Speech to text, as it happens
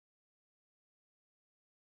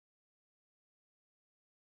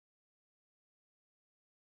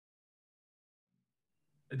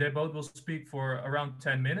They both will speak for around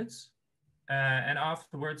 10 minutes. And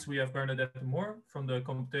afterwards, we have Bernadette Mohr from the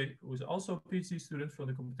who is also a PhD student from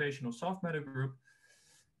the computational soft matter group,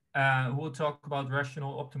 who will talk about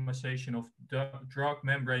rational optimization of drug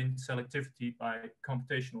membrane selectivity by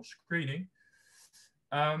computational screening.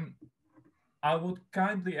 I would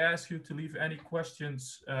kindly ask you to leave any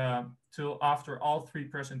questions till after all three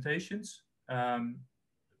presentations,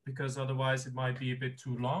 because otherwise it might be a bit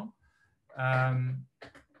too long.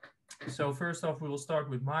 So first off, we will start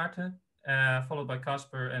with Maarten, followed by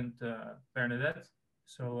Casper and Bernadette.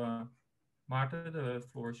 So Maarten, the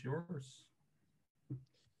floor is yours.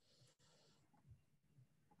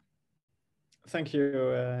 Thank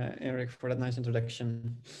you, Eric, for that nice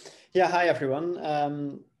introduction. Yeah, hi everyone.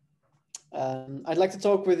 I'd like to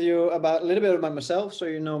talk with you about a little bit about myself, so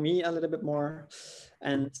you know me a little bit more,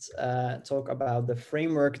 and talk about the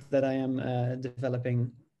framework that I am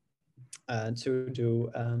developing to do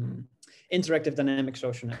interactive dynamic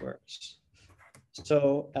social networks.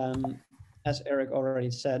 So as Eric already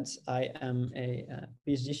said, I am a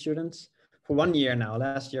PhD student for 1 year now.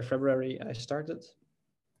 Last year, February, I started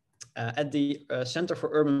at the Center for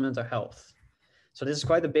Urban Mental Health. So this is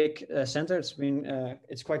quite a big center.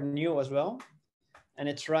 It's quite new as well. And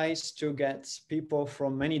it tries to get people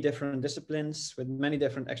from many different disciplines with many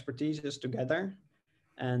different expertises together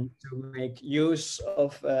and to make use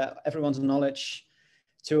of everyone's knowledge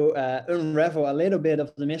to unravel a little bit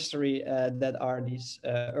of the mystery that are these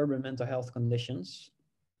urban mental health conditions.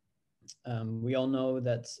 We all know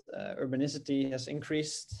that urbanicity has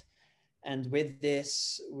increased. And with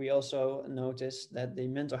this, we also noticed that the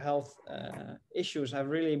mental health issues have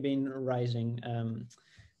really been rising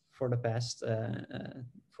for the past,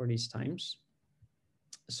 for these times.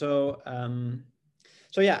 So,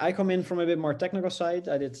 so yeah, I come in from a bit more technical side.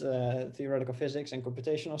 I did theoretical physics and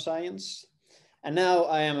computational science. And now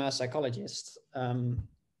I am a psychologist.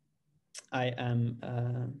 I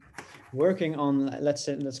am working on,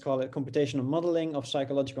 let's call it computational modeling of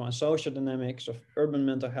psychological and social dynamics of urban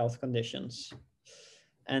mental health conditions.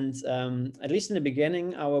 And at least in the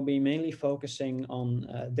beginning, I will be mainly focusing on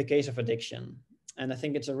the case of addiction. And I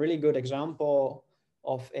think it's a really good example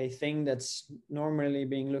of a thing that's normally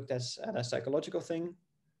being looked at as a psychological thing,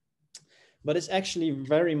 but it's actually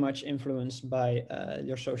very much influenced by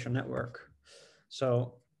your social network.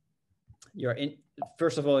 So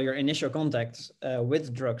first of all, your initial contact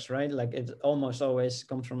with drugs, right? Like it almost always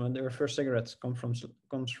comes from your first cigarette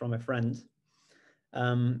comes from a friend.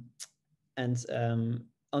 And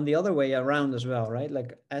on the other way around as well, right?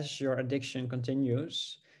 Like as your addiction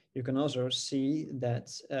continues, you can also see that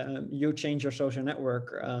you change your social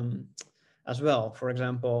network as well. For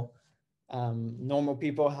example, normal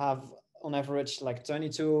people have on average like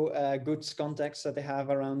 22 good contacts that they have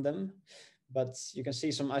around them. But you can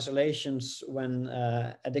see some isolations when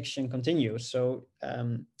addiction continues. So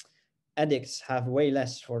addicts have way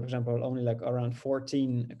less, for example, only like around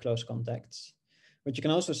 14 close contacts. What you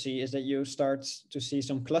can also see is that you start to see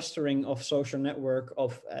some clustering of social network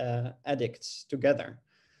of addicts together.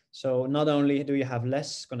 So not only do you have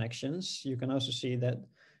less connections, you can also see that,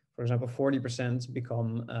 for example, 40%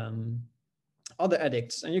 become other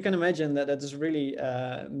addicts. And you can imagine that that is really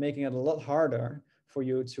making it a lot harder for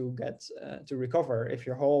you to get to recover if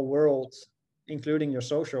your whole world, including your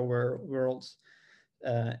social world,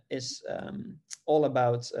 is all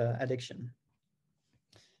about addiction.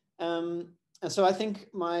 And so I think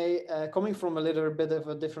my coming from a little bit of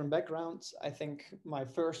a different background, I think my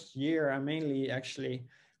first year I mainly actually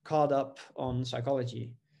caught up on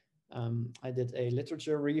psychology. I did a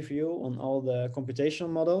literature review on all the computational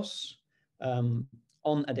models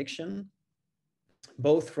on addiction,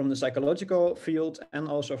 both from the psychological field and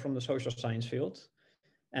also from the social science field.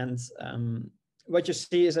 And what you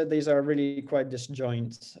see is that these are really quite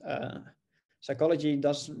disjoint. Psychology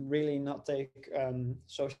does really not take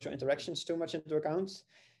social interactions too much into account.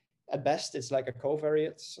 At best, it's like a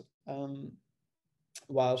covariate,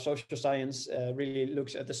 while social science really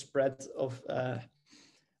looks at the spread of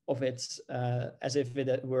it as if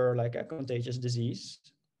it were like a contagious disease,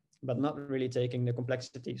 but not really taking the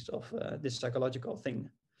complexities of this psychological thing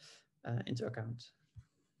into account.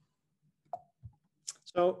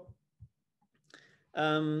 So,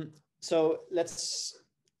 so let's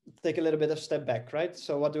take a little bit of step back, right?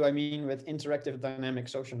 So what do I mean with interactive dynamic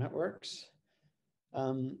social networks?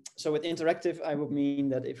 So with interactive, I would mean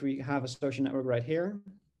that if we have a social network right here,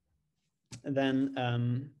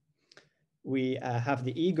 then we have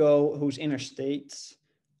the ego whose inner state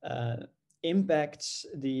impacts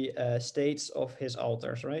the states of his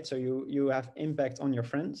alters, right? So you have impact on your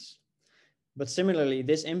friends, But similarly,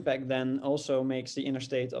 this impact then also makes the inner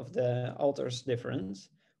state of the alters different,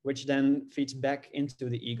 which then feeds back into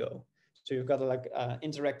the ego. So you've got a like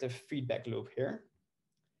interactive feedback loop here.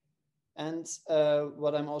 And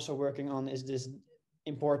what I'm also working on is this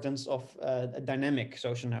importance of dynamic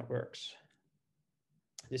social networks.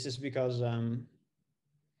 This is because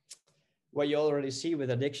what you already see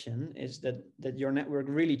with addiction is that your network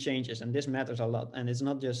really changes, and this matters a lot. And it's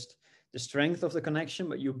not just the strength of the connection,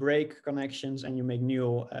 but you break connections and you make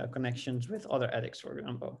new connections with other addicts, for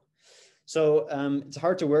example. So it's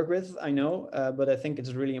hard to work with, I know, but I think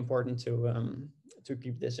it's really important to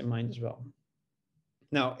keep this in mind as well.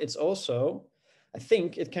 Now, it's also, I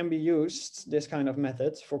think it can be used, this kind of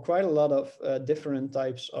method, for quite a lot of different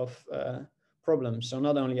types of problems. So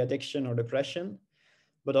not only addiction or depression,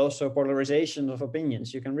 but also polarization of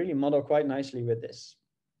opinions. You can really model quite nicely with this.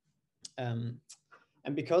 And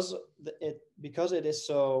because it is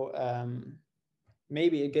so,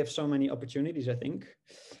 maybe it gives so many opportunities, I think.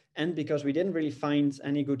 And because we didn't really find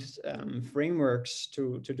any good frameworks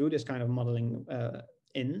to do this kind of modeling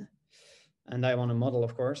in. And I want to model,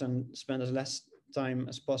 of course, and spend as less time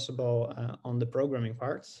as possible on the programming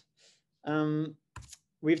parts.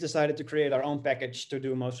 We've decided to create our own package to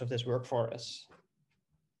do most of this work for us.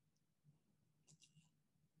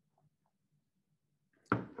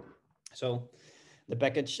 So the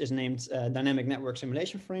package is named Dynamic Network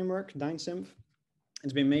Simulation Framework, DynSimf.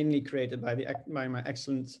 It's been mainly created by my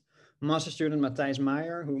excellent master student, Matthijs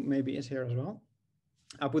Meijer, who maybe is here as well.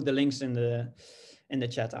 I'll put the links in the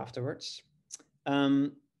chat afterwards.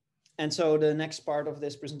 And so the next part of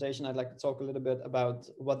this presentation, I'd like to talk a little bit about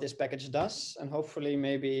what this package does, and hopefully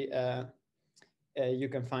maybe you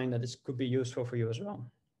can find that this could be useful for you as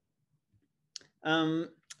well.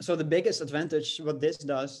 So the biggest advantage what this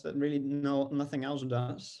does that really nothing else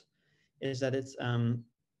does is that it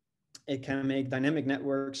can make dynamic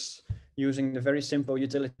networks using the very simple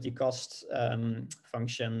utility cost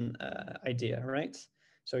function idea, right?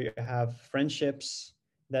 So you have friendships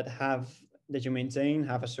that you maintain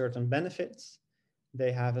have a certain benefit.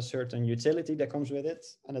 They have a certain utility that comes with it,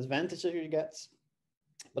 an advantage that you get,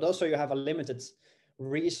 but also you have a limited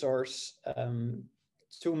resource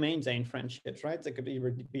to maintain friendships, right? It could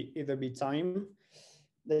either be time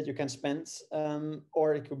that you can spend,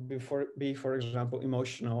 or it could be, for example,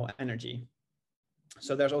 emotional energy.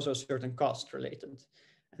 So there's also a certain cost related.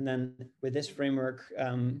 And then with this framework,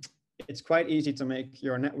 it's quite easy to make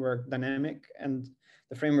your network dynamic, and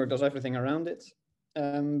the framework does everything around it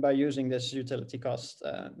by using this utility cost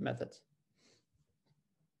method.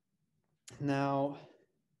 Now,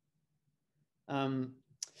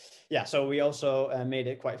 yeah, so we also made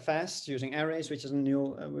it quite fast using arrays, which is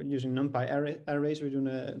new, using NumPy arrays, we're doing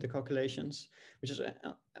the calculations, which is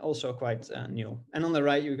also quite new. And on the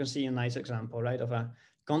right, you can see a nice example, right, of a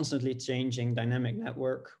constantly changing dynamic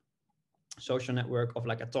network, social network of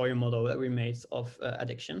like a toy model that we made of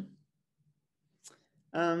addiction.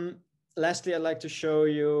 Lastly, I'd like to show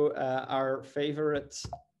you our favorite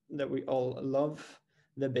that we all love,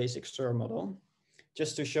 the basic SIR model,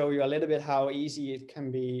 just to show you a little bit how easy it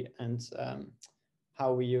can be and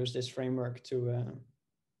how we use this framework to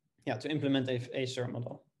implement a SIR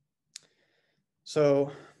model.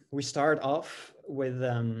 So we start off with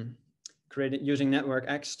using network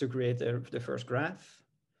X to create the first graph.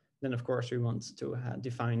 Then, of course, we want to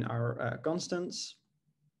define our constants.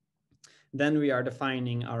 Then we are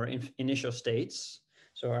defining our initial states.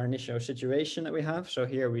 So our initial situation that we have. So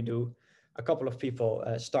here we do a couple of people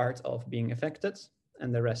start off being affected,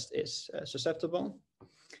 and the rest is susceptible.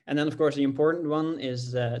 And then, of course, the important one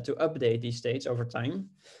is to update these states over time.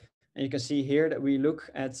 And you can see here that we look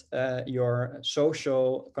at your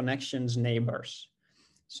social connections neighbors.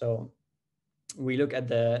 So we look at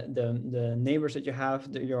the neighbors that you have,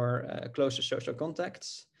 your closest social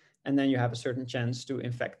contacts, and then you have a certain chance to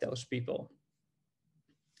infect those people.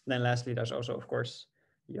 Then lastly, there's also, of course,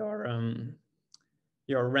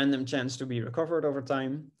 your random chance to be recovered over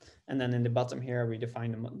time. And then in the bottom here, we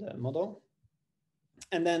define the model.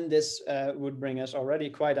 And then this would bring us already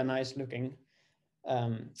quite a nice looking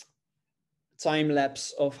time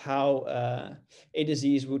lapse of how a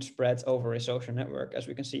disease would spread over a social network, as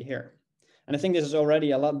we can see here. And I think this is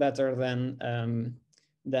already a lot better than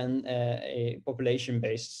a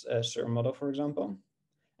population-based SIR model, for example.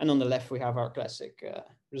 And on the left, we have our classic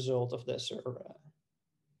result of the SIR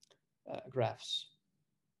graphs.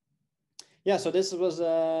 Yeah, so this was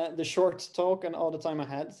the short talk and all the time I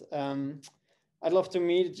had. I'd love to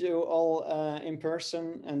meet you all in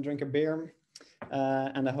person and drink a beer.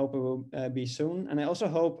 And I hope it will be soon. And I also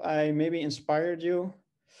hope I maybe inspired you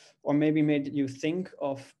or maybe made you think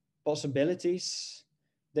of possibilities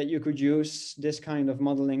that you could use this kind of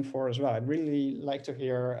modeling for as well. I'd really like to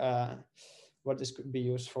hear what this could be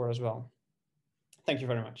used for as well. Thank you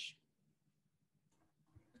very much.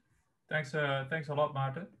 Thanks a lot,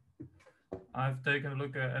 Maarten. I've taken a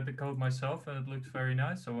look at the code myself, and it looks very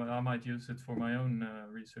nice, so I might use it for my own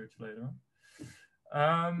research later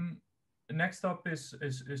on. Next up is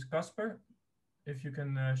Casper. If you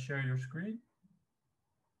can share your screen.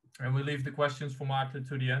 And we leave the questions for Maarten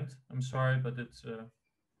to the end. I'm sorry, but it's,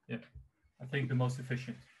 yeah, I think the most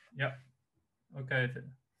efficient. Yeah. Okay,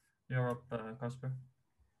 you're up, Casper.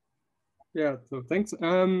 Yeah, so thanks.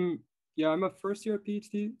 Yeah, I'm a first year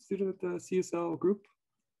PhD student at the CSL group.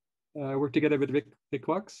 I work together with Rick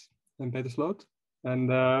Kwaks and Peter Sloot. And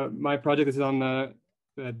my project is on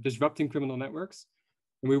disrupting criminal networks.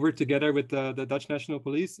 And we work together with the Dutch National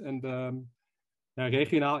Police and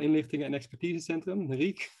Regionaal Inlichtingen en Expertisecentrum,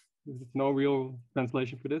 RIEC. There's no real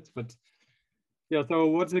translation for this, but yeah, so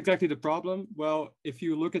what's exactly the problem? Well, if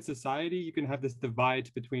you look at society, you can have this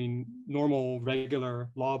divide between normal, regular,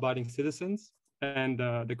 law-abiding citizens and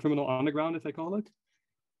the criminal underground, as I call it.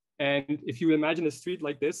 And if you imagine a street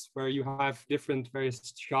like this, where you have different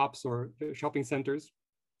various shops or shopping centers,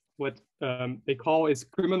 what they call is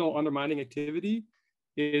criminal undermining activity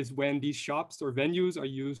is when these shops or venues are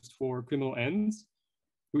used for criminal ends,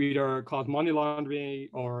 to either cause money laundering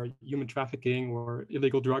or human trafficking or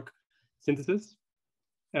illegal drug synthesis,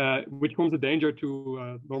 which forms a danger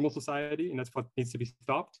to normal society, and that's what needs to be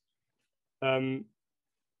stopped.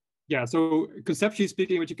 Yeah, so conceptually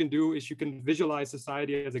speaking, what you can do is you can visualize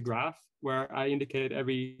society as a graph where I indicate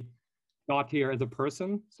every dot here as a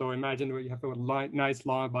person. So imagine where you have a nice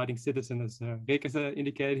law-abiding citizen, as Rick has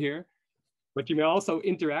indicated here. But you may also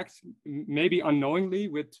interact, maybe unknowingly,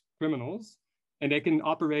 with criminals, and they can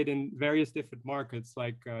operate in various different markets,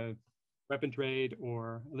 like weapon trade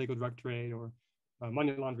or illegal drug trade or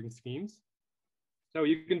money laundering schemes. So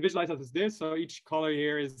you can visualize it as this. So each color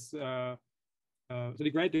here is, so the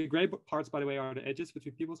gray parts, by the way, are the edges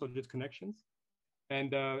between people, so just connections.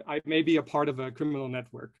 And I may be a part of a criminal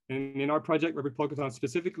network. And in our project, what we focus on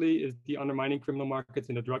specifically is the undermining criminal markets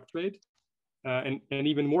in the drug trade, and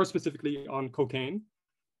even more specifically on cocaine.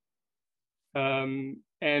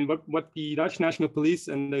 And what the Dutch National Police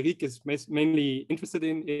and the RIEC is mainly interested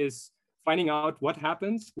in is finding out what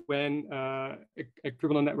happens when a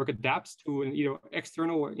criminal network adapts to an either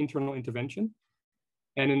external or internal intervention.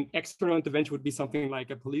 And an external intervention would be something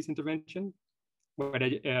like a police intervention, where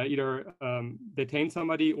they either detain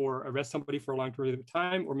somebody or arrest somebody for a long period of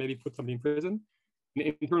time, or maybe put somebody in prison.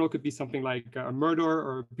 An internal could be something like a murder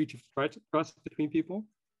or a breach of trust between people.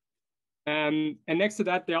 And next to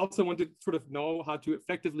that, they also want to sort of know how to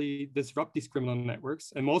effectively disrupt these criminal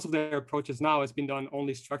networks. And most of their approaches now has been done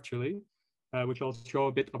only structurally, which I'll show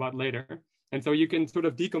a bit about later. And so you can sort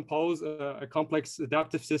of decompose a complex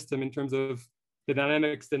adaptive system in terms of the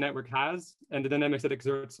dynamics the network has and the dynamics it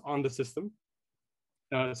exerts on the system.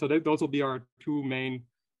 So those will be our two main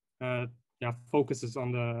focuses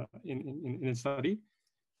on in the study.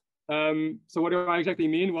 So what do I exactly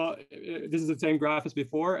mean? Well, this is the same graph as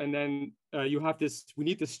before, and then you have this, we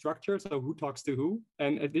need this structure, so who talks to who,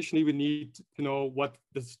 and additionally we need to know what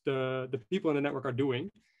the people in the network are doing.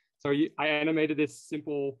 So I animated this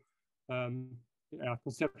simple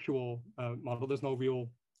conceptual model. There's no real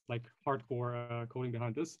like hardcore coding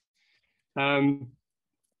behind this,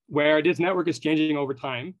 where this network is changing over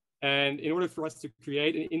time. And in order for us to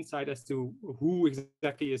create an insight as to who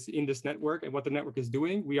exactly is in this network and what the network is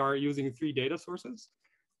doing, we are using 3 data sources.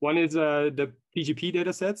 One is the PGP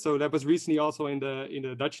data set. So that was recently also in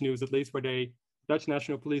the Dutch news, at least, where Dutch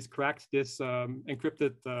National Police cracked this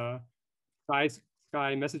encrypted Sky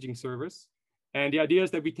messaging service. And the idea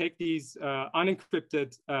is that we take these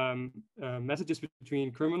unencrypted messages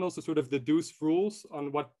between criminals to sort of deduce rules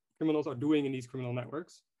on what criminals are doing in these criminal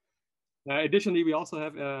networks. Additionally, we also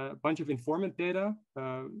have a bunch of informant data.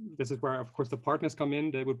 This is where, of course, the partners come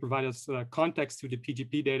in. They would provide us context to the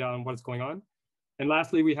PGP data on what's going on. And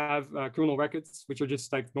lastly, we have criminal records, which are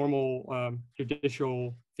just like normal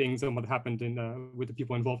judicial things on what happened with the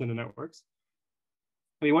people involved in the networks.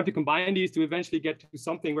 And we want to combine these to eventually get to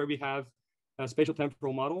something where we have a spatial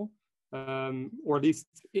temporal model, or at least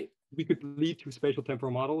we could lead to a spatial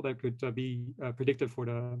temporal model that could be predictive for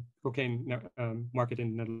the cocaine market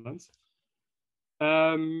in the Netherlands.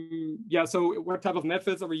 Yeah, so what type of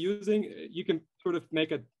methods are we using? You can sort of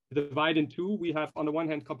make a divide in 2. We have, on the one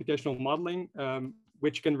hand, computational modeling,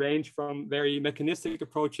 which can range from very mechanistic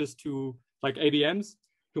approaches to like ABMs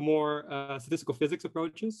to more statistical physics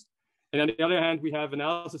approaches. And on the other hand, we have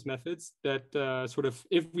analysis methods that sort of,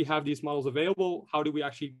 if we have these models available, how do we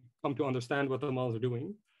actually come to understand what the models are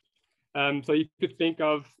doing? So you could think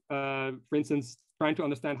of, for instance, trying to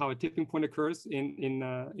understand how a tipping point occurs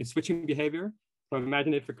in switching behavior. So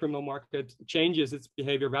imagine if a criminal market changes its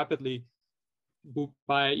behavior rapidly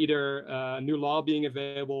by either new law being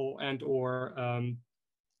available and or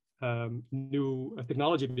new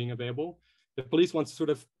technology being available. The police wants to sort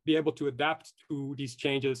of be able to adapt to these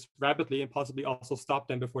changes rapidly and possibly also stop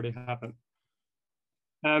them before they happen.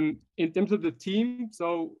 In terms of the team,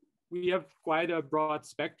 so we have quite a broad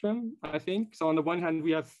spectrum, I think. So on the one hand,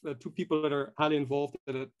 we have two people that are highly involved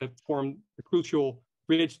that form a crucial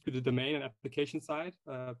bridge to the domain and application side,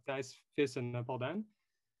 Thijs Vis and Paul Dan.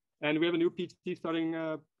 And we have a new PhD starting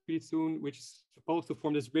pretty soon, which is supposed to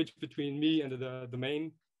form this bridge between me and the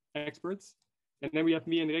domain experts. And then we have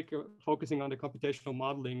me and Rick focusing on the computational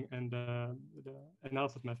modeling and the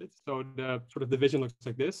analysis methods. So the sort of division looks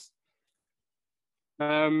like this.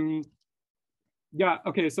 Yeah,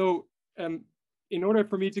 okay, so in order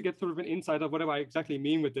for me to get sort of an insight of what do I exactly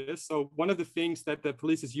mean with this, so one of the things that the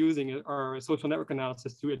police is using are social network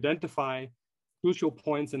analysis to identify crucial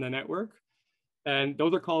points in the network. And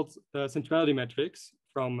those are called centrality metrics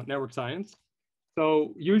from network science.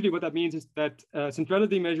 So usually what that means is that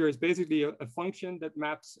centrality measure is basically a function that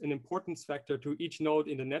maps an importance factor to each node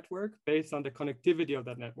in the network based on the connectivity of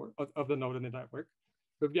that network, of the node in the network.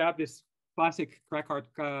 So if you have this classic Krakauer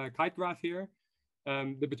kite graph here,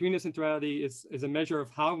 the betweenness centrality is a measure of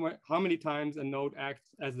how many times a node acts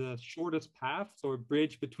as the shortest path, so a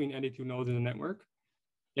bridge between any two nodes in the network.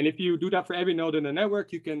 And if you do that for every node in the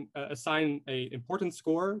network, you can assign an importance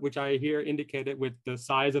score, which I here indicated with the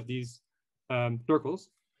size of these circles.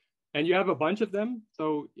 And you have a bunch of them.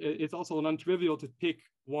 So it's also non-trivial to pick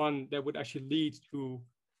one that would actually lead to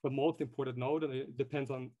the most important node. And it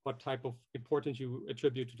depends on what type of importance you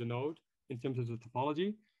attribute to the node in terms of the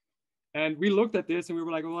topology. And we looked at this and we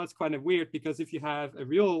were like, well, that's kind of weird, because if you have a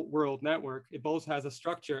real world network, it both has a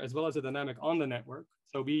structure as well as a dynamic on the network.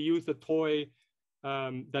 So we use the toy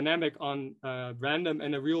dynamic on random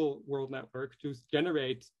and a real world network to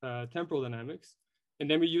generate temporal dynamics. And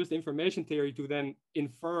then we use the information theory to then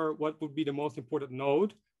infer what would be the most important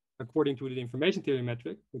node according to the information theory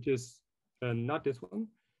metric, which is not this one.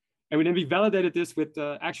 And then we validated this with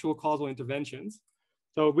actual causal interventions.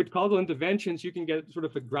 So with causal interventions, you can get sort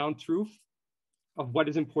of a ground truth of what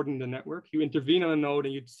is important in the network. You intervene on a node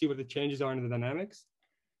and you see what the changes are in the dynamics.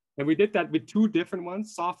 And we did that with two different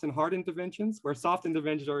ones, soft and hard interventions, where soft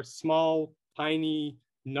interventions are small, tiny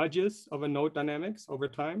nudges of a node dynamics over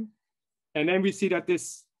time. And then we see that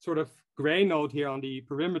this sort of gray node here on the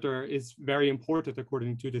perimeter is very important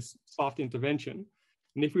according to this soft intervention.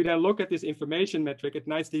 And if we then look at this information metric, it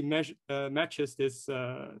nicely matches this,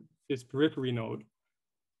 this periphery node.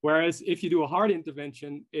 Whereas if you do a hard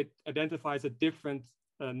intervention, it identifies a different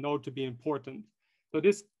node to be important. So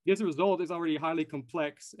this result is already highly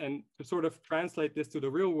complex. And to sort of translate this to the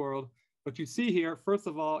real world, what you see here, first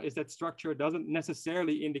of all, is that structure doesn't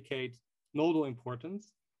necessarily indicate nodal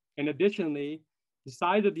importance. And additionally, the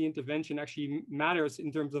size of the intervention actually matters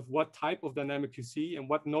in terms of what type of dynamic you see and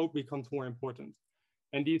what node becomes more important.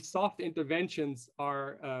 And these soft interventions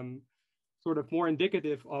are sort of more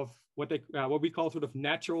indicative of what we call sort of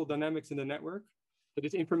natural dynamics in the network. So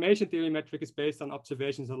this information theory metric is based on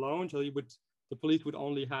observations alone. So the police would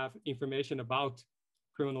only have information about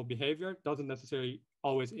criminal behavior, doesn't necessarily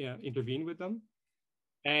always intervene with them.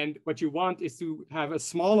 And what you want is to have a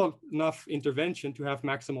small enough intervention to have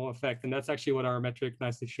maximal effect. And that's actually what our metric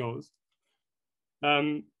nicely shows.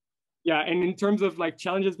 Yeah, and in terms of like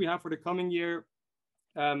challenges we have for the coming year,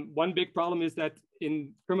 one big problem is that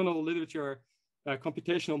in criminal literature,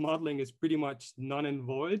 computational modeling is pretty much null and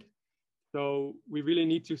void. So we really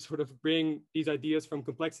need to sort of bring these ideas from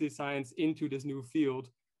complexity science into this new field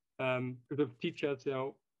to sort of teach us,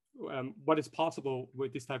 what is possible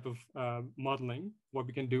with this type of modeling, what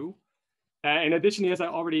we can do. And additionally, as I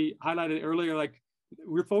already highlighted earlier, like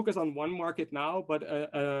we're focused on one market now, but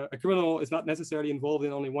a criminal is not necessarily involved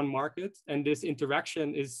in only one market. And this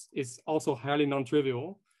interaction is also highly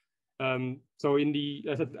non-trivial. So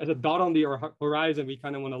as a dot on the horizon, we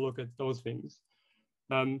kind of want to look at those things.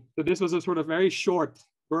 So this was a sort of very short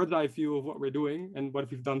bird's eye view of what we're doing and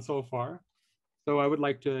what we've done so far. So I would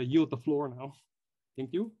like to yield the floor now.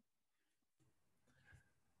 Thank you.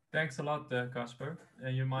 Thanks a lot, Casper.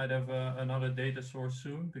 And you might have another data source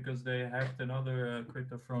soon, because they hacked another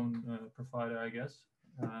cryptophone provider, I guess,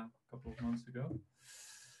 a couple of months ago.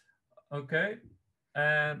 Okay.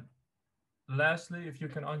 And lastly, if you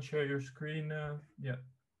can unshare your screen, yeah,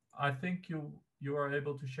 I think you are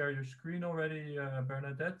able to share your screen already,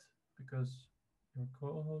 Bernadette, because you're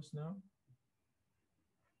co-host now.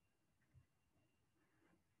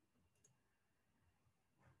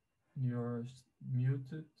 You're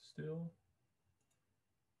muted still.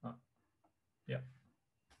 Ah, yeah.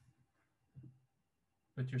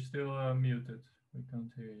 But you're still muted. We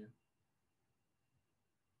can't hear you.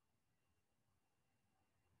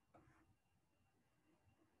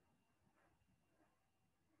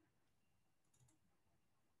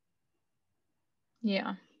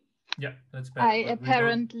 Yeah. Yeah, that's better. I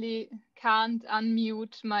apparently can't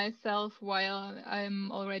unmute myself while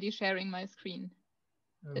I'm already sharing my screen.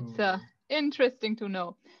 Oh. It's interesting to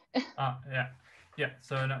know. Yeah. Yeah,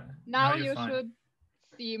 so now you're you fine. should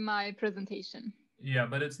see my presentation. Yeah,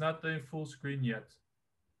 but it's not in full screen yet.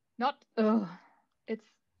 Not, it's...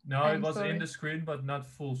 No, it was in the screen, but not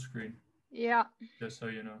full screen. Yeah. Just so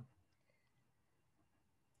you know.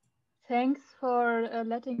 Thanks for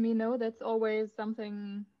letting me know. That's always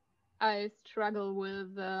something I struggle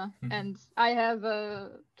with. And I have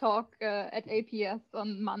a talk at APS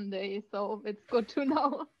on Monday, so it's good to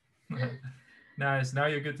know. Nice. Now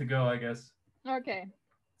you're good to go, I guess. Okay.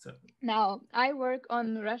 So. Now, I work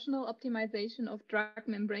on rational optimization of drug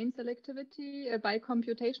membrane selectivity by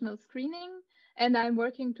computational screening. And I'm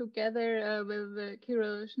working together with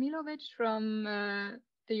Kirill Shmilovich from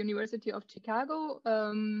the University of Chicago,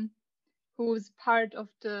 who's part of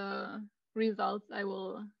the results I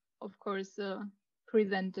will, of course,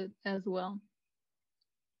 present it as well.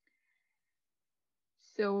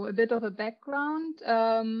 So a bit of a background.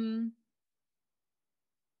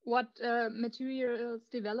 What materials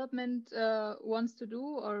development wants to do,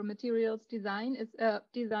 or materials design, is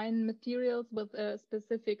design materials with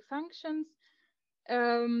specific functions.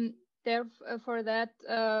 For that,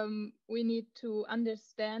 we need to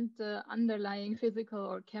understand the underlying physical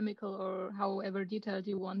or chemical, or however detailed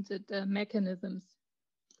you want it, mechanisms.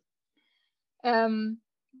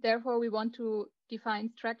 Therefore, we want to define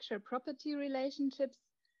structure-property relationships,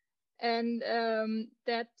 and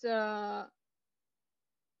that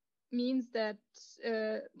means that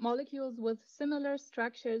molecules with similar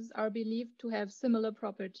structures are believed to have similar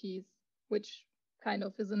properties, which kind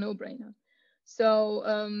of is a no-brainer.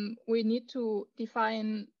 So we need to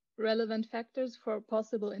define relevant factors for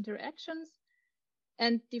possible interactions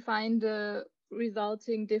and define the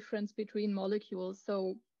resulting difference between molecules.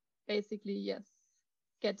 So basically, yes,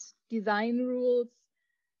 get design rules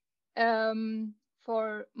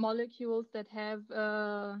for molecules that have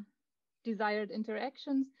desired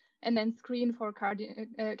interactions, and then screen for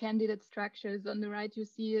candidate structures. On the right, you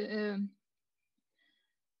see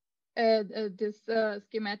this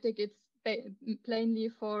schematic. It's plainly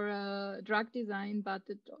for drug design, but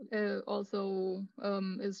it also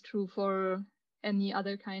is true for any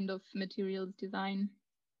other kind of materials design.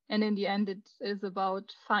 And in the end, it is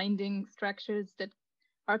about finding structures that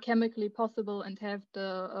are chemically possible and have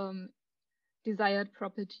the desired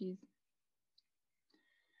properties.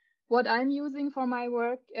 What I'm using for my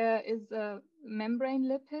work is a membrane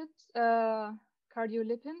lipid,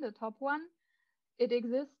 cardiolipin, the top one. It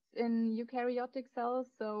exists in eukaryotic cells,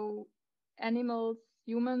 so animals,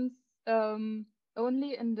 humans,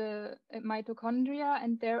 only in the mitochondria,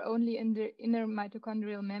 and they're only in the inner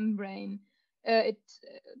mitochondrial membrane. It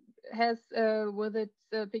has, with its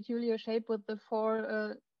peculiar shape with the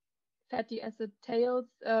 4 fatty acid tails,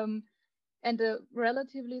 and a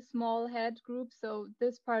relatively small head group. So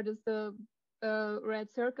this part is the red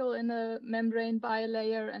circle in a membrane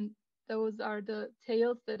bilayer, and those are the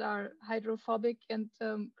tails that are hydrophobic and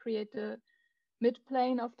create the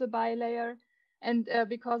midplane of the bilayer. And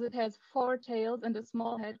because it has 4 tails and a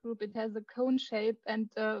small head group, it has a cone shape and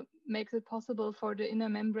makes it possible for the inner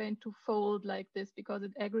membrane to fold like this, because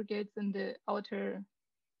it aggregates in the outer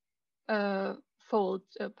fold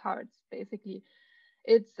parts, basically.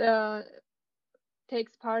 It's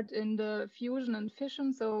takes part in the fusion and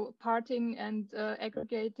fission, so parting and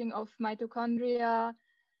aggregating of mitochondria,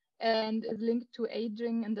 and is linked to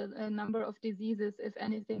aging and a number of diseases if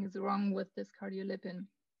anything is wrong with this cardiolipin.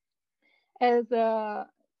 As a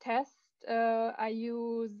test, I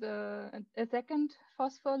use a second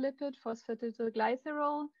phospholipid,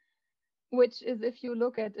 phosphatidylglycerol, which is, if you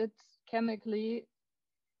look at it chemically,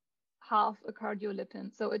 half a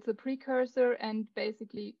cardiolipin. So it's a precursor, and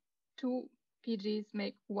basically 2 PGs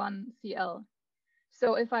make 1 Cl.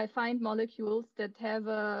 So if I find molecules that have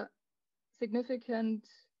a significant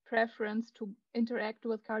preference to interact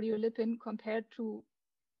with cardiolipin compared to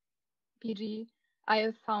PG, I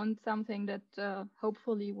have found something that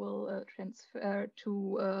hopefully will transfer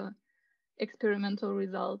to experimental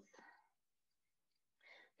results.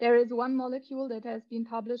 There is one molecule that has been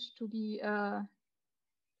published to be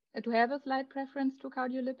to have a slight preference to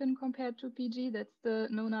cardiolipin compared to PG. That's the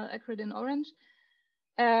nonal acridin orange.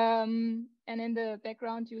 And in the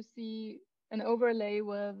background, you see an overlay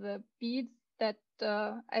with the beads that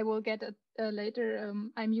I will get at later.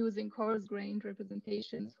 I'm using coarse-grained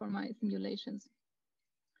representations for my simulations.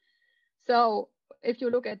 So if you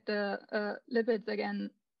look at the lipids again,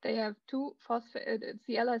 they have two phosphate,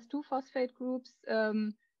 Cl has two phosphate groups,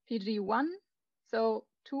 PG1, so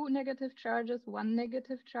 2 negative charges, 1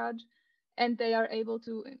 negative charge, and they are able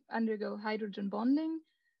to undergo hydrogen bonding.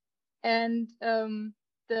 And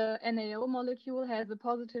the NaO molecule has a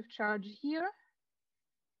positive charge here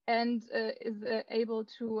and is able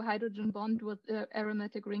to hydrogen bond with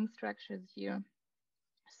aromatic ring structures here.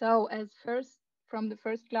 So from the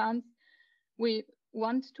first glance, we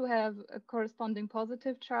want to have a corresponding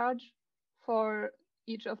positive charge for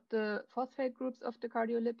each of the phosphate groups of the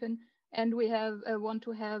cardiolipin, and we want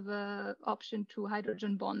to have an option to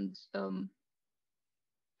hydrogen bond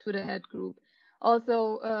to the head group.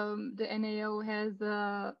 Also, the NaO has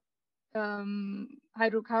a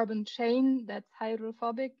hydrocarbon chain that's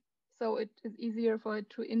hydrophobic, so it is easier for it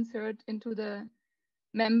to insert into the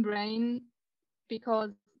membrane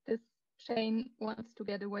because this chain wants to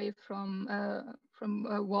get away from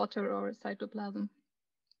water or cytoplasm.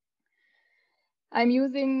 I'm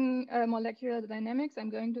using molecular dynamics. I'm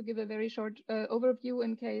going to give a very short overview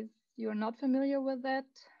in case you're not familiar with that.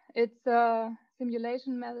 It's a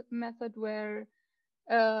simulation method where,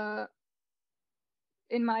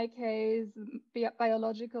 in my case,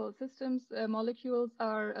 biological systems, molecules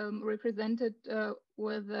are represented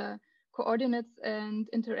with coordinates and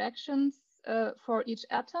interactions for each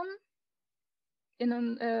atom in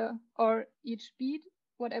an or each bead,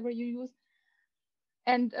 whatever you use,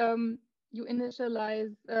 and you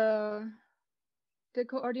initialize the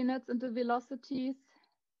coordinates and the velocities.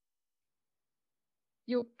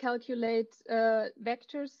 You calculate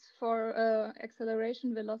vectors for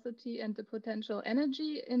acceleration, velocity, and the potential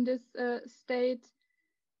energy in this state.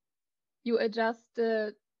 You adjust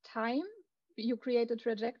the time. You create a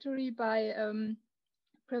trajectory by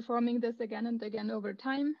performing this again and again over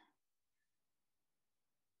time.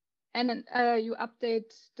 And then you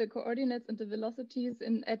update the coordinates and the velocities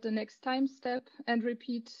at the next time step and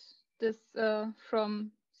repeat this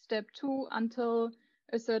from step 2 until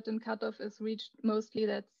a certain cutoff is reached. Mostly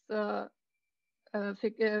that's a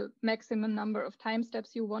maximum number of time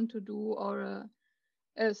steps you want to do, or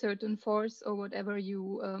a certain force, or whatever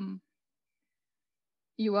you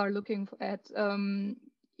are looking at.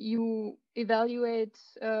 You evaluate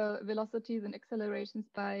velocities and accelerations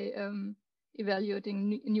by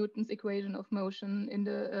evaluating Newton's equation of motion in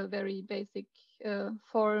the very basic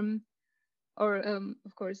form, or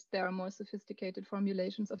of course there are more sophisticated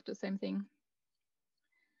formulations of the same thing.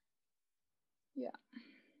 Yeah.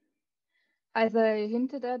 As I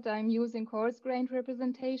hinted at, I'm using coarse-grained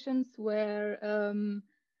representations where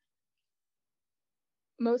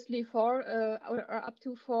mostly 4 or up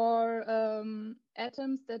to 4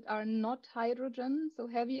 atoms that are not hydrogen, so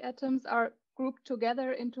heavy atoms, are grouped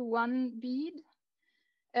together into one bead,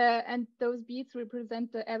 and those beads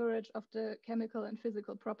represent the average of the chemical and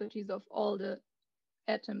physical properties of all the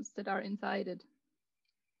atoms that are inside it.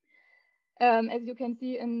 As you can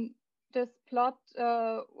see in this plot,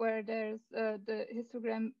 where there's the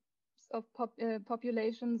histograms of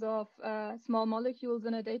populations of small molecules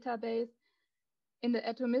in a database, in the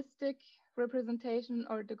atomistic representation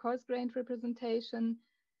or the coarse-grained representation,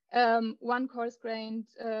 one coarse-grained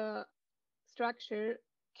structure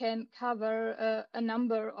can cover a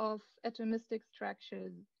number of atomistic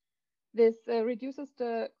structures. This reduces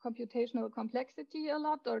the computational complexity a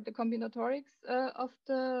lot, or the combinatorics of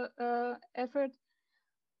the effort.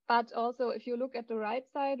 But also, if you look at the right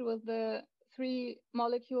side with the 3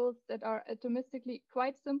 molecules that are atomistically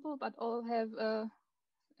quite simple, but all have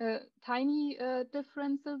tiny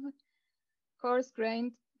differences,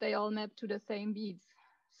 coarse-grained, they all map to the same beads.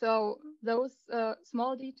 So those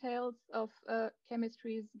small details of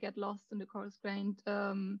chemistries get lost in the coarse-grained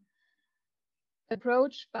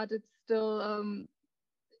approach, but it's still,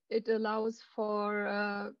 it allows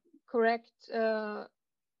for correct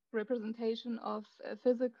representation of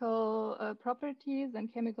physical properties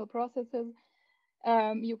and chemical processes.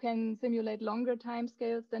 You can simulate longer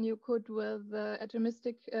timescales than you could with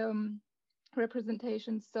atomistic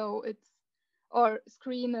representations. So it's, or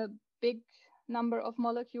screen a big number of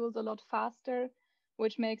molecules a lot faster,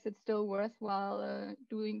 which makes it still worthwhile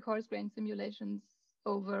doing coarse-grained simulations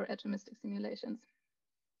over atomistic simulations.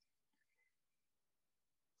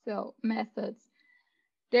 So methods.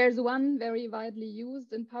 There's one very widely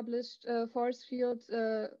used and published force field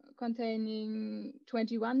containing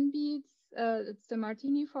 21 beads. It's the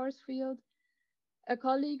Martini force field. A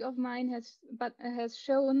colleague of mine has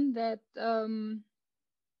shown that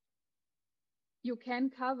you can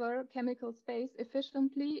cover chemical space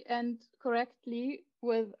efficiently and correctly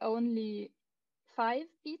with only 5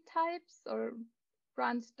 bead types, or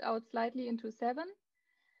branched out slightly into 7.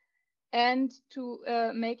 And to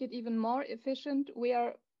make it even more efficient, we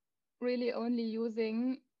are really only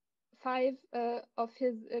using 5 of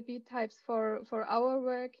his bead types for our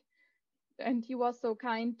work. And he was so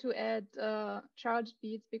kind to add charged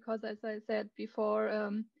beads because, as I said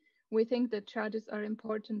before, we think that charges are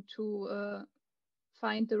important to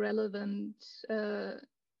find the relevant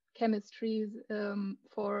chemistries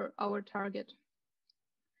for our target.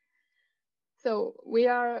 So we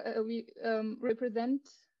represent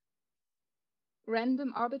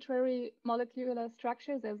random arbitrary molecular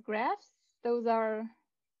structures as graphs. Those are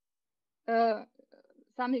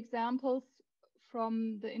some examples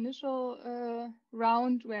from the initial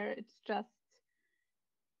round, where it's just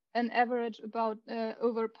an average about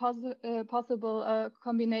over possible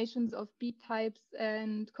combinations of bead types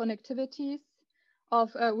and connectivities.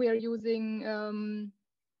 We are using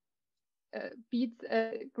beads,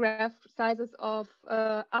 graph sizes of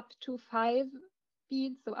up to 5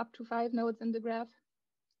 beads, so up to 5 nodes in the graph.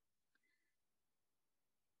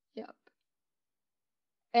 Yep.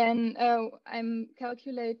 And I'm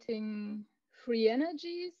calculating free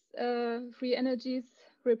energies. Free energies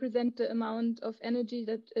represent the amount of energy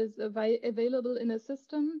that is available in a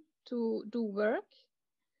system to do work.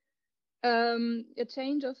 A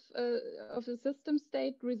change of the system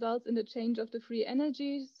state results in a change of the free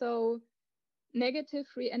energy. So negative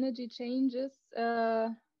free energy changes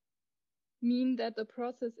mean that the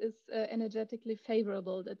process is energetically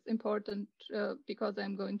favorable. That's important because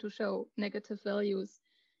I'm going to show negative values.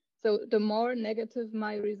 So the more negative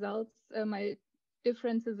my results, my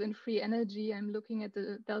differences in free energy, I'm looking at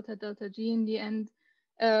the delta G in the end,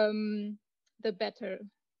 the better.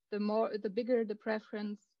 The bigger the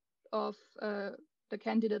preference of the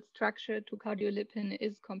candidate structure to cardiolipin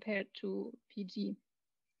is compared to PG.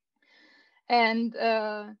 And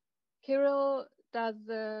Kirill does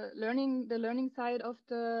the learning side of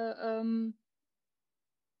the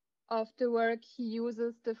work. He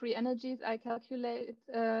uses the free energies I calculate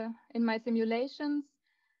in my simulations,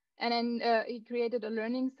 and then he created a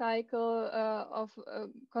learning cycle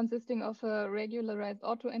consisting of a regularized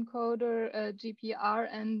autoencoder, a GPR,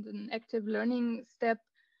 and an active learning step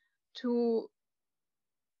to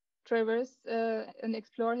traverse and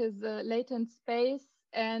explore his latent space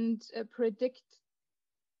and predict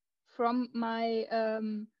from my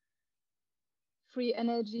free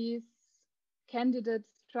energies candidate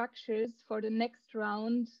structures for the next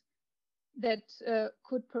round that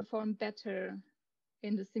could perform better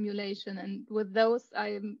in the simulation. And with those,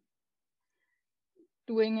 I'm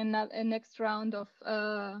doing a next round of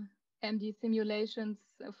MD simulations,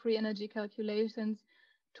 free energy calculations,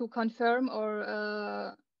 to confirm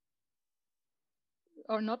or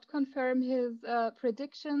not confirm his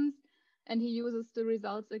predictions. And he uses the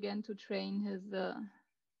results again to train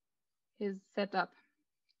his setup.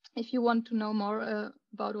 If you want to know more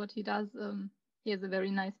about what he does, he has a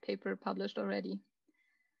very nice paper published already.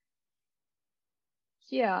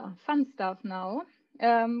 Yeah, fun stuff now.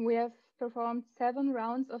 We have performed 7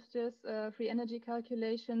 rounds of this free energy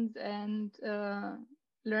calculations and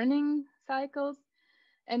learning cycles.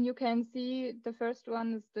 And you can see the first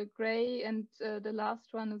one is the gray and the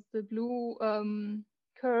last one is the blue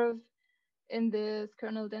curve in this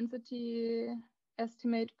kernel density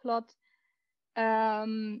estimate plot.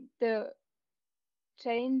 The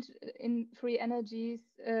change in free energies,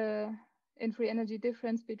 in free energy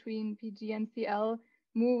difference between PG and CL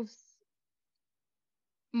moves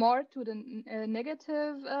more to the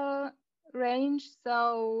negative range.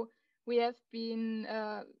 So we have been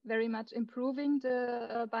very much improving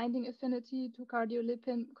the binding affinity to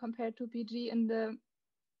cardiolipin compared to PG in the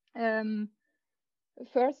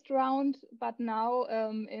first round, but now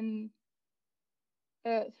in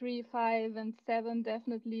 3, 5, and 7,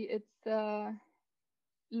 definitely it's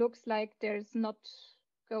looks like there's not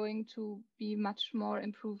going to be much more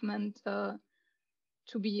improvement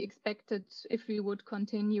to be expected if we would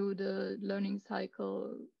continue the learning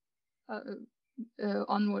cycle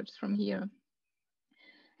onwards from here.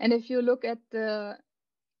 And if you look at the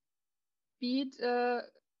bead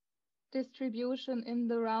distribution in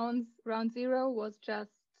the round 0 was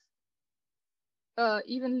just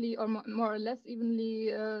evenly or more or less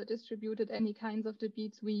evenly distributed any kinds of the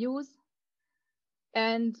beads we use.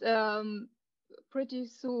 And pretty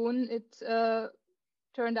soon it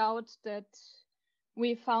turned out that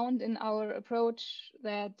we found in our approach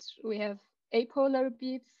that we have apolar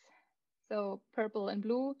beads, so purple and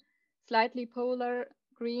blue, slightly polar,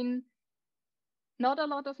 green, not a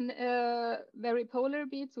lot of very polar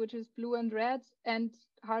beads, which is blue and red, and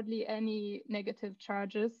hardly any negative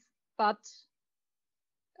charges, but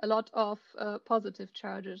a lot of positive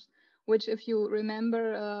charges, which, if you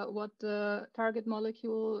remember what the target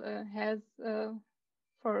molecule has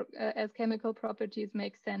for as chemical properties,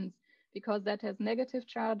 makes sense, because that has negative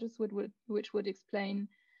charges, which would explain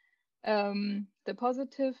the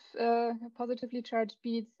positively charged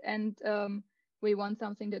beads, and we want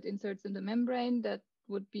something that inserts in the membrane. That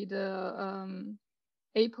would be the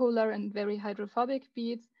apolar and very hydrophobic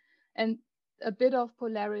beads, and a bit of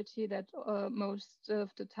polarity that most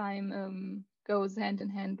of the time goes hand in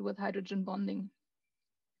hand with hydrogen bonding.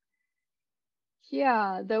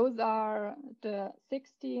 Yeah, those are the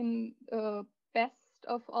 16 best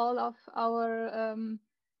of all of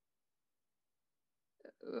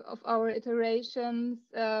our iterations.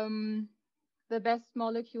 The best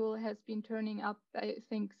molecule has been turning up, I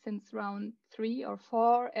think, since round 3 or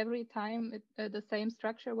 4. Every time the same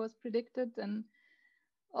structure was predicted, and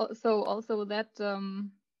also that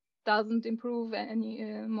doesn't improve any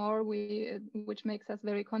more, which makes us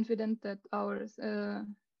very confident that our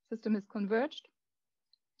system is converged.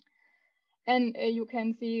 And you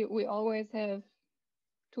can see we always have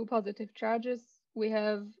 2 positive charges. We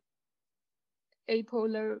have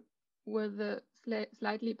apolar with the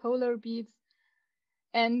slightly polar beads,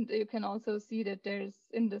 and you can also see that there's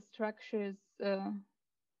in the structures,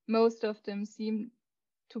 most of them seem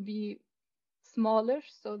to be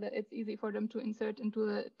smallish, so that it's easy for them to insert into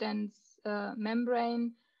a dense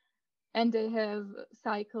membrane, and they have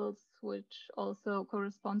cycles which also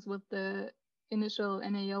corresponds with the initial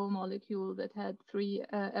NaO molecule that had 3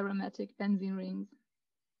 aromatic benzene rings.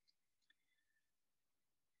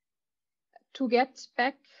 To get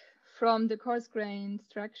back from the coarse-grained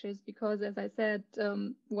structures, because as I said,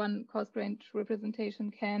 one coarse-grained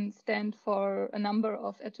representation can stand for a number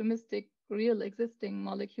of atomistic real existing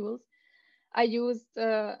molecules, I used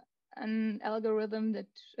an algorithm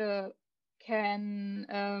that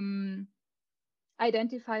can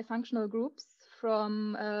identify functional groups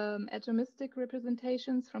from atomistic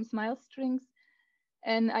representations from smile strings.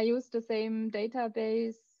 And I used the same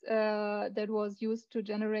database that was used to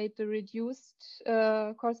generate the reduced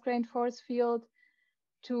coarse-grained force field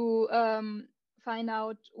to find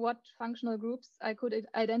out what functional groups I could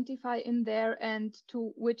identify in there and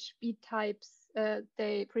to which bead types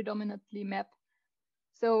they predominantly map.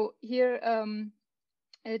 So here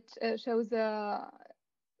it shows a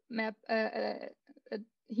map, a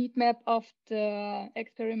heat map of the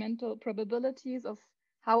experimental probabilities of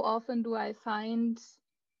how often do I find,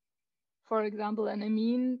 for example, an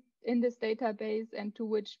amine in this database and to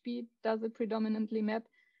which bead does it predominantly map.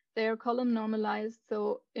 They are column normalized,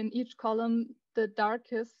 so in each column, the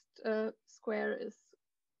darkest square is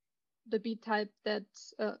the bead type that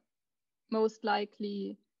most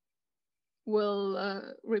likely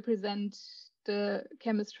will represent the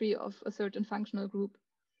chemistry of a certain functional group.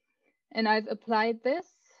 And I've applied this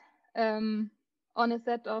on a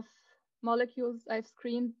set of molecules. I've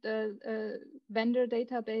screened the vendor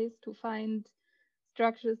database to find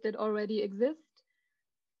structures that already exist.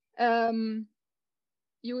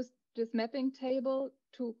 Used this mapping table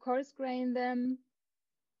to coarse grain them,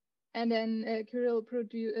 and then Kirill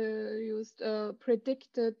used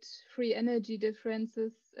predicted free energy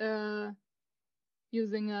differences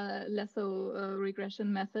using a lasso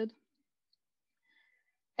regression method.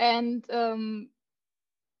 And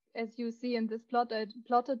as you see in this plot, I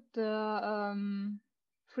plotted the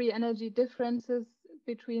free energy differences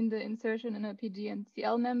between the insertion in a PG and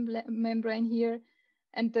Cl membrane here.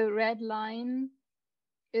 And the red line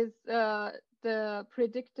is the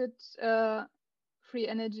predicted free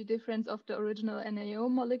energy difference of the original NaO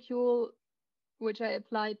molecule, which I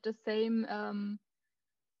applied the same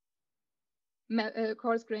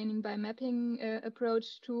coarse graining by mapping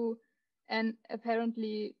approach to, and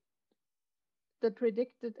apparently the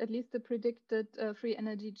predicted, at least the predicted free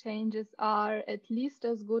energy changes are at least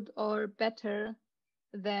as good or better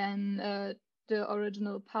than the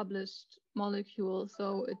original published molecule.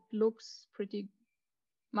 So it looks pretty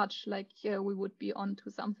much like we would be onto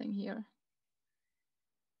something here.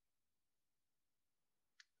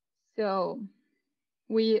 So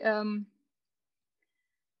we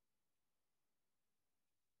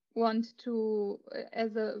want to,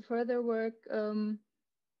 as a further work,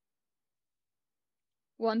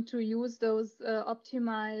 want to use those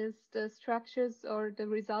optimized structures or the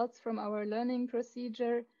results from our learning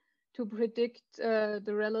procedure to predict the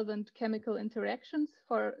relevant chemical interactions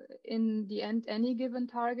for, in the end, any given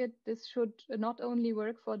target. This should not only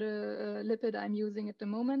work for the lipid I'm using at the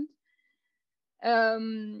moment.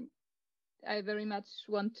 I very much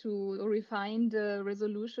want to refine the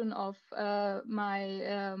resolution of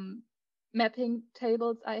my mapping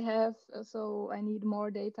tables I have. So I need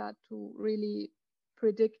more data to really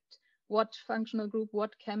predict what functional group,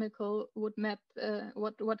 what chemical would map,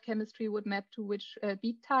 what chemistry would map to which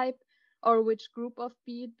bead type or which group of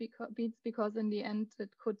beads, because in the end it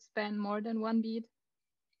could span more than one bead.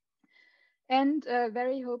 And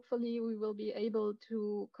very hopefully we will be able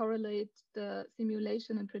to correlate the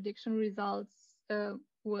simulation and prediction results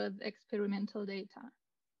with experimental data.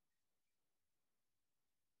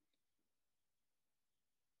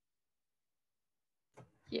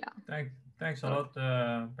 Yeah. Thanks a lot,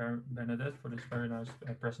 Bernadette, for this very nice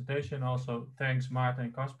presentation. Also, thanks Marta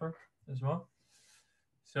and Casper as well.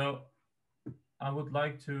 So I would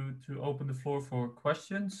like to open the floor for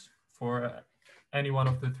questions for any one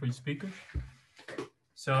of the three speakers.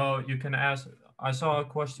 So you can ask, I saw a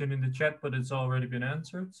question in the chat, but it's already been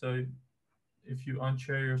answered. So if you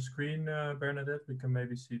unshare your screen, Bernadette, we can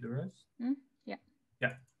maybe see the rest. Yeah.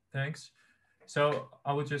 Yeah, thanks. So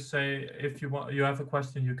I would just say, if you have a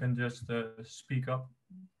question, you can just speak up.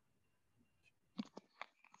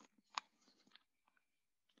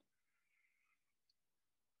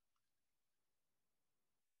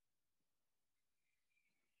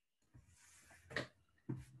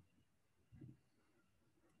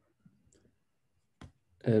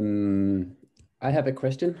 I have a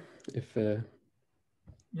question. If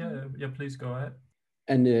yeah, please go ahead.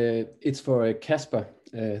 And it's for Casper.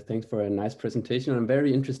 Thanks for a nice presentation on a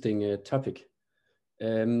very interesting topic.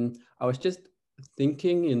 I was just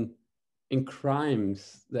thinking in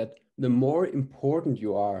crimes that the more important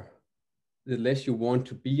you are, the less you want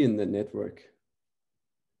to be in the network.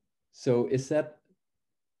 So is that,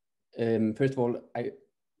 first of all, I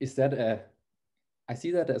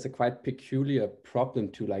see that as a quite peculiar problem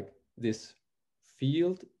to like this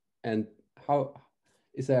field, and how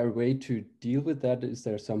is there a way to deal with that? Is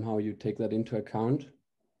there somehow you take that into account,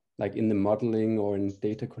 like in the modeling or in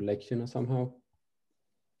data collection or somehow?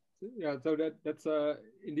 Yeah, so that's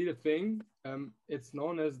indeed a thing. It's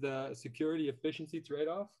known as the security efficiency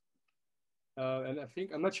trade-off. And I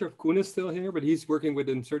think, I'm not sure if Koen is still here, but he's working with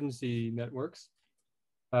uncertainty networks,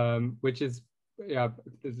 which is, yeah,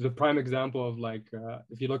 the prime example of like,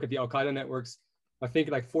 if you look at the Al-Qaeda networks, I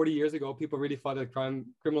think like 40 years ago, people really thought that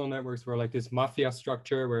criminal networks were like this mafia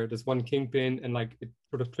structure where there's one kingpin and like it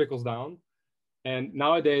sort of trickles down. And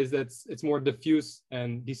nowadays it's more diffuse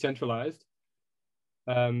and decentralized.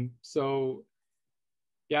 So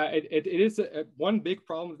yeah, it is one big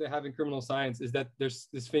problem they have in criminal science is that there's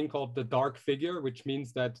this thing called the dark figure, which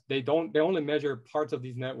means that they only measure parts of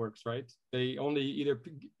these networks, right? They only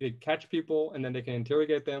they catch people and then they can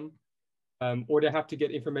interrogate them, or they have to get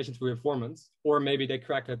information through informants, or maybe they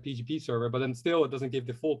crack a PGP server, but then still it doesn't give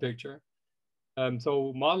the full picture.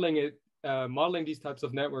 So modeling these types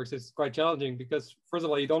of networks is quite challenging because first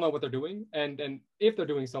of all, you don't know what they're doing, and if they're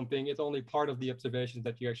doing something, it's only part of the observations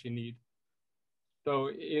that you actually need.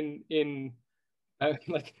 So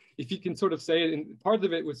like if you can sort of say it, and part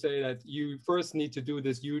of it would say that you first need to do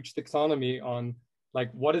this huge taxonomy on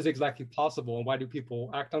like what is exactly possible and why do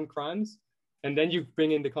people act on crimes, and then you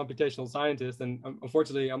bring in the computational scientists. And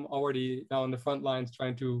unfortunately, I'm already now on the front lines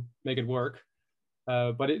trying to make it work.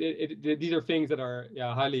 But these are things that are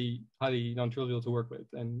highly non-trivial to work with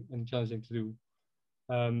and challenging to do.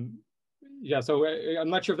 Yeah, so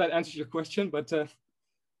I'm not sure if that answers your question, but.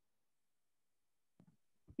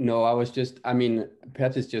 No, I was just, I mean,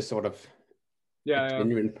 perhaps it's just sort of a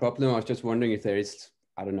genuine problem. I was just wondering if there is,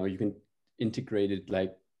 I don't know, you can integrate it,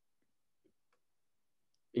 like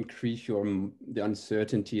increase the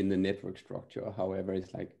uncertainty in the network structure, or however,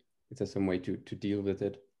 it's like, is there some way to deal with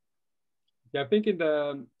it? Yeah, I think in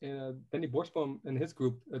Benny Borsboom and his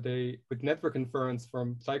group, with network inference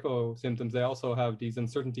from psycho symptoms, they also have these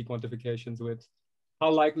uncertainty quantifications with how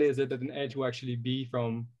likely is it that an edge will actually be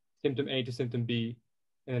from symptom A to symptom B.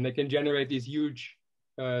 And they can generate these huge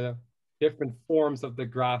different forms of the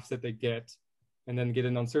graphs that they get, and then get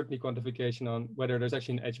an uncertainty quantification on whether there's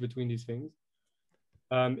actually an edge between these things.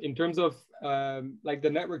 In terms of like the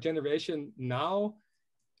network generation now,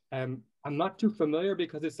 I'm not too familiar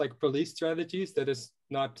because it's like police strategies that is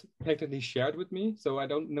not technically shared with me. So I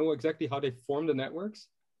don't know exactly how they form the networks.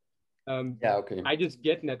 Yeah, okay. I just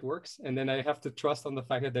get networks and then I have to trust on the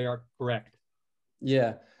fact that they are correct.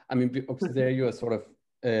 Yeah, I mean, there you are sort of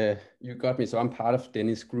you got me. So I'm part of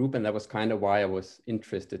Dennis' group, and that was kind of why I was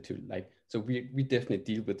interested to so we definitely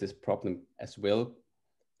deal with this problem as well.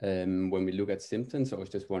 When we look at symptoms, I was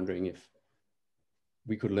just wondering if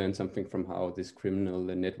we could learn something from how these criminal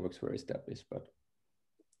networks were established, but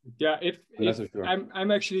yeah, I'm not so sure. I'm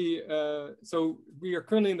actually, so we are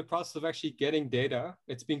currently in the process of actually getting data.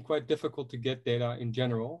 It's been quite difficult to get data in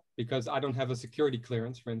general because I don't have a security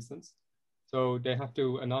clearance, for instance. So they have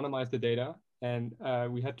to anonymize the data, and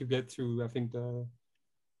we had to get through, I think, the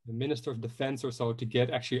Minister of Defense or so to get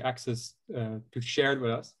actually access to share it with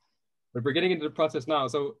us. But we're getting into the process now.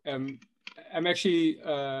 So I'm actually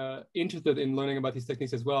interested in learning about these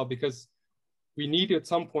techniques as well, because we need to at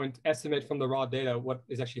some point estimate from the raw data what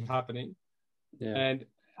is actually happening. Yeah. And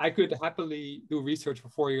I could happily do research for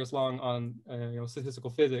 4 years long on statistical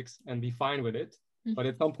physics and be fine with it. But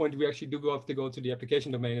at some point, we actually do have to go to the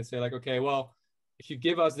application domain and say like, okay, well, if you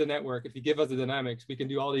give us the network, if you give us the dynamics, we can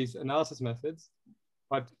do all these analysis methods.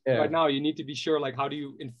 But right now, you need to be sure, like, how do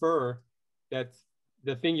you infer that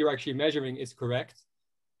the thing you're actually measuring is correct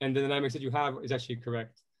and the dynamics that you have is actually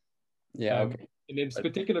correct? Yeah, okay. And in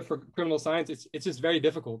particular for criminal science, it's just very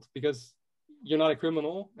difficult because you're not a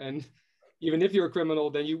criminal. And even if you're a criminal,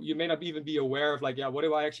 then you may not even be aware of like, yeah, what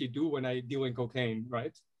do I actually do when I deal in cocaine,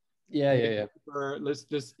 right? Yeah. Or let's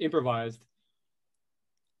just improvised.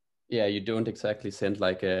 Yeah, you don't exactly send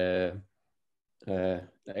like a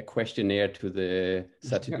questionnaire to the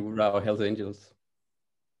Satidura or Hells Angels.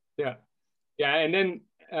 Yeah, and then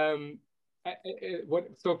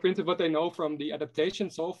so for instance, what they know from the adaptation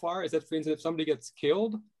so far is that, for instance, if somebody gets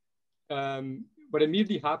killed, what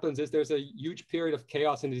immediately happens is there's a huge period of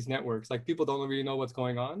chaos in these networks. Like, people don't really know what's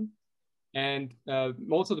going on, and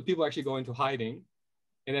most of the people actually go into hiding.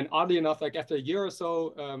 And then oddly enough, like after a year or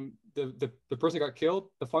so, the person got killed,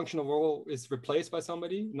 the functional role is replaced by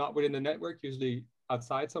somebody, not within the network, usually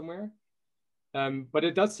outside somewhere. But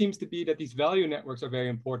it does seem to be that these value networks are very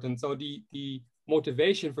important. So the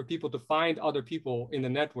motivation for people to find other people in the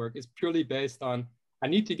network is purely based on, I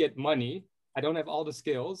need to get money. I don't have all the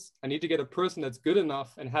skills. I need to get a person that's good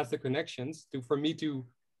enough and has the connections for me to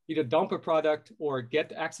either dump a product or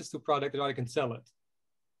get access to a product that I can sell it.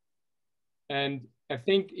 And I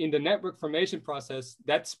think in the network formation process,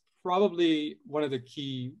 that's probably one of the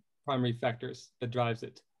key primary factors that drives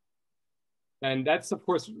it. And that's, of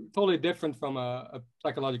course, totally different from a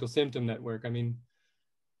psychological symptom network. I mean,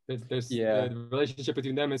 the relationship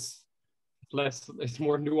between them is it's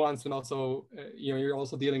more nuanced, and also, you're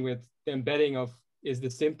also dealing with the embedding of, is the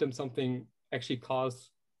symptom something actually caused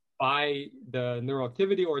by the neural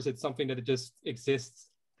activity, or is it something that it just exists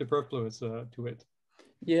superfluous to it?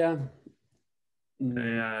 Yeah.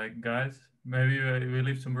 Guys, maybe we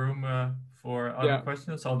leave some room for other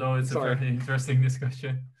questions, although it's a very interesting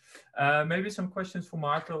discussion. Maybe some questions for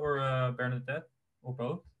Martha or Bernadette, or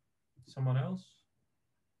both. Someone else?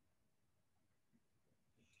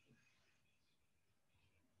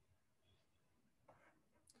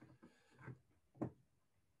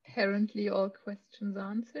 Apparently all questions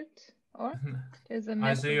answered, or there's a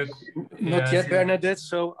message. Not yet, Bernadette,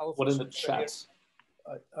 so I'll put in the chat.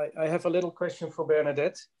 I have a little question for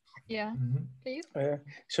Bernadette. Yeah, please.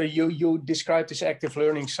 So you described this active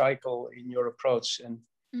learning cycle in your approach, and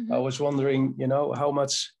I was wondering,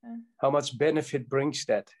 how much benefit brings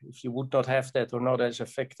that? If you would not have that or not as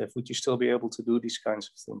effective, would you still be able to do these kinds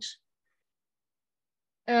of things?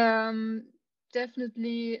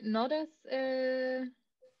 Definitely not as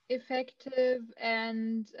effective,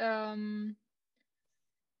 and I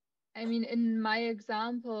mean, in my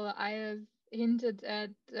example, I have hinted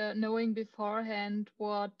at knowing beforehand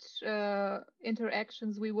what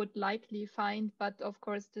interactions we would likely find, but of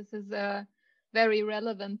course this is very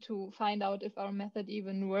relevant to find out if our method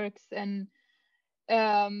even works. And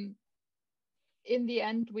in the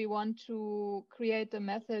end, we want to create a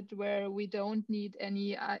method where we don't need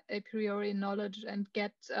any a priori knowledge and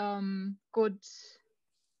get good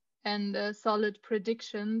and solid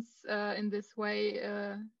predictions in this way,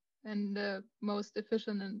 and most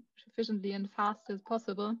efficiently and fast as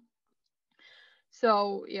possible.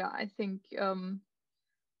 So yeah, I think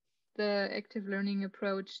the active learning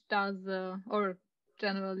approach does, or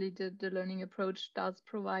generally the learning approach does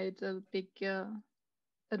provide a big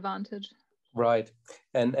advantage. Right,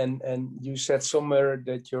 and you said somewhere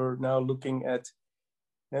that you're now looking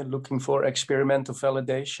for experimental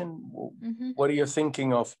validation. What are you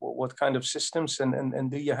thinking of? What kind of systems,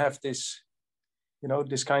 and do you have this,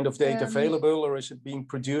 this kind of data available, or is it being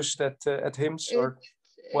produced at HIMSS?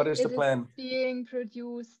 What is the plan? It is being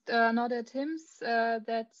produced not at HIMSS.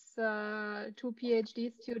 That's 2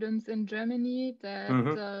 PhD students in Germany that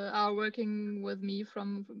are working with me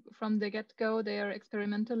from the get-go. They are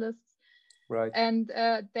experimentalists. Right. And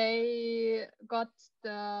they got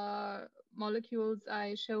the molecules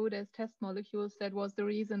I showed as test molecules. That was the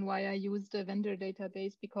reason why I used a vendor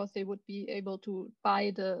database, because they would be able to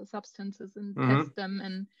buy the substances and test them.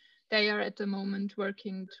 And they are at the moment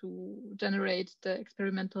working to generate the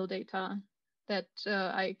experimental data that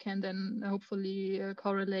I can then hopefully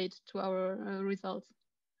correlate to our results.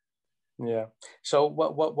 Yeah. So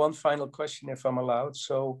one final question, if I'm allowed.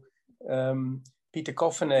 So Peter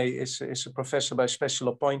Coveney is a professor by special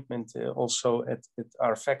appointment also at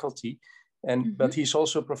our faculty, and but he's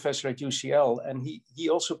also a professor at UCL, and he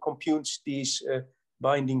also computes these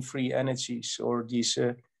binding free energies, or these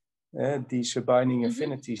binding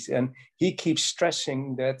affinities, and he keeps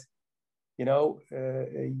stressing that, you know,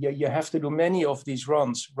 you have to do many of these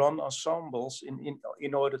run ensembles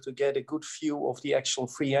in order to get a good view of the actual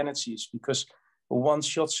free energies, because a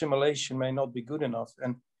one-shot simulation may not be good enough.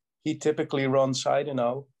 And he typically runs, I don't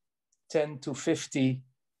know, 10 to 50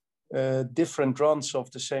 different runs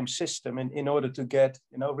of the same system in order to get,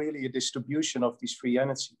 you know, really a distribution of these free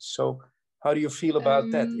energies. So how do you feel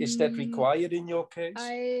about that? Is that required in your case?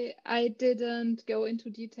 I didn't go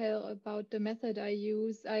into detail about the method I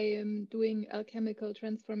use. I am doing alchemical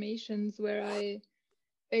transformations where I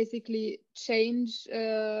basically change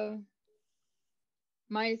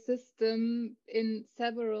my system in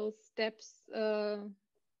several steps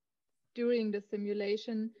during the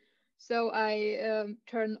simulation. So I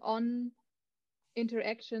turn on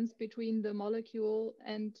interactions between the molecule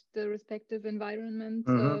and the respective environment,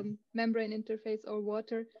 membrane interface or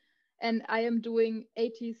water. And I am doing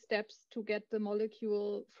 80 steps to get the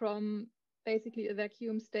molecule from basically a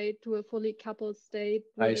vacuum state to a fully coupled state.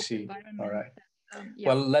 I see. All right.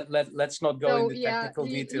 Well, let's not go into technical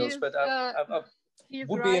details, but I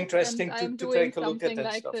would be interesting to take a look at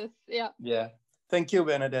that stuff. This. Yeah. Thank you,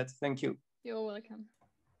 Bernadette. Thank you. You're welcome.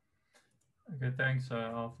 Okay, thanks,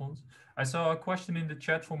 Alfons. I saw a question in the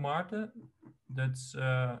chat for Marta. That's,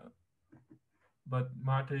 but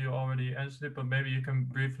Marta, you already answered it, but maybe you can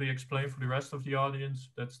briefly explain for the rest of the audience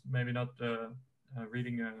that's maybe not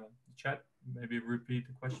reading the chat. Maybe repeat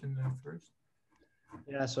the question first.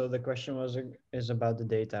 Yeah, so the question is about the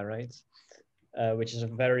data, right? Which is a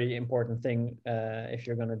very important thing if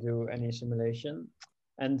you're going to do any simulation.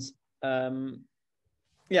 And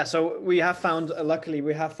yeah, so we have found, luckily,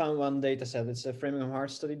 we have found one data set. It's a Framingham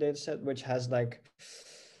Heart Study data set, which has like,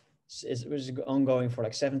 it was ongoing for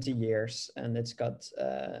like 70 years. And it's got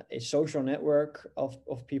a social network of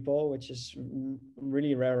people, which is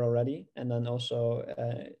really rare already. And then also,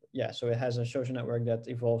 yeah, so it has a social network that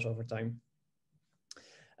evolves over time.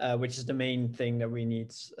 Which is the main thing that we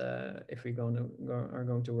need if we are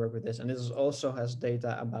going to work with this. And this also has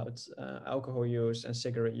data about alcohol use and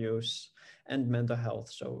cigarette use and mental health.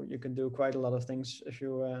 So you can do quite a lot of things if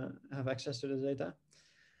you have access to the data.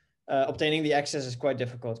 Obtaining the access is quite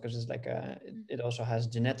difficult because it's like it also has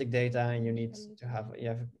genetic data, and you need to have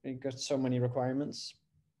you've got so many requirements.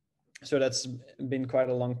 So that's been quite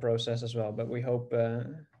a long process as well, but we hope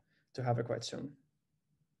to have it quite soon.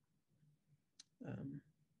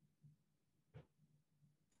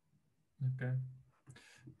 Okay,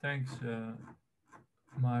 thanks,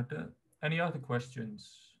 Marta. Any other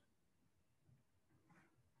questions?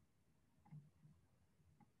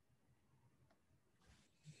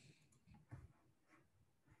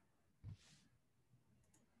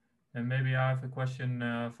 And maybe I have a question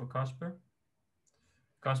for Casper.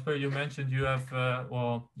 Casper, you mentioned you have,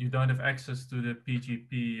 well, you don't have access to the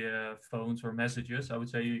PGP phones or messages. I would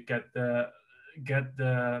say you get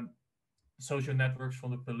the social networks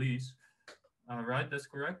from the police. Right, that's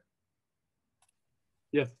correct?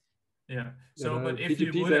 Yes. Yeah. So, but if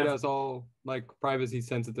PGP you would data have, is all like privacy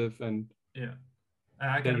sensitive and yeah,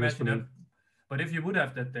 I can imagine that. But if you would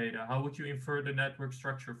have that data, how would you infer the network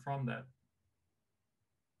structure from that?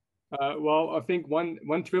 Well, I think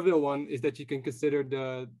one trivial one is that you can consider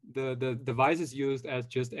the devices used as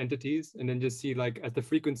just entities, and then just see like as the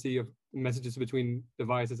frequency of messages between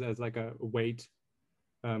devices as like a weight.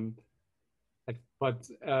 But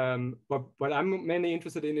what I'm mainly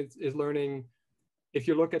interested in is learning, if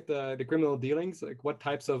you look at the criminal dealings, like what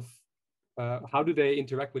types of, how do they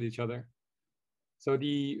interact with each other? So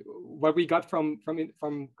what we got from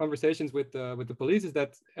conversations with the police is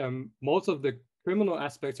that most of the criminal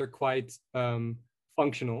aspects are quite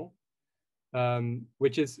functional,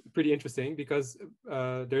 which is pretty interesting because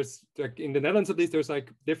there's like in the Netherlands at least there's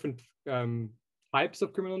like different types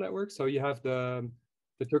of criminal networks. So you have the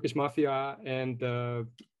the Turkish mafia and the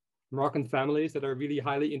Moroccan families that are really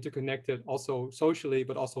highly interconnected, also socially,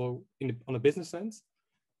 but also on a business sense.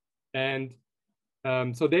 And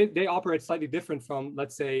so they operate slightly different from,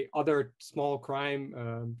 let's say, other small crime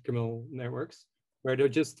criminal networks, where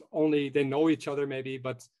they're just they know each other maybe,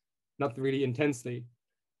 but not really intensely.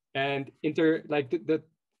 And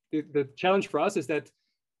the challenge for us is that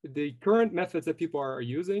the current methods that people are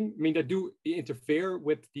using, I mean, they do interfere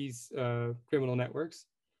with these criminal networks,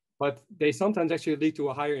 but they sometimes actually lead to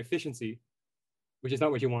a higher efficiency, which is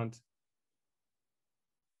not what you want.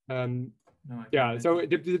 Yeah, so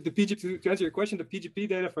the PGP, to answer your question, the PGP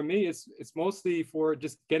data for me it's mostly for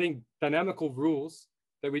just getting dynamical rules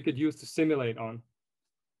that we could use to simulate on.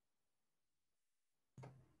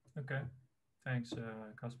 Okay, thanks,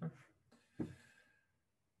 Casper.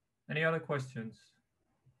 Any other questions?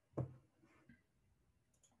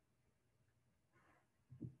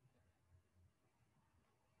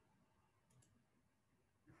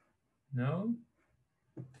 No?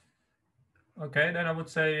 Okay, then I would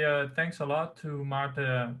say thanks a lot to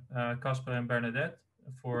Maarten, Casper, and Bernadette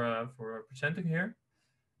for presenting here.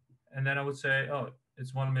 And then I would say, oh,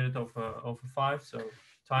 it's 1 minute over 5, so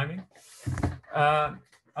timing.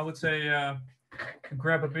 I would say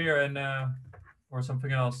grab a beer and or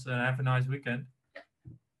something else and have a nice weekend.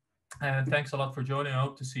 And thanks a lot for joining. I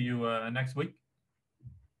hope to see you next week.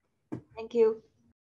 Thank you.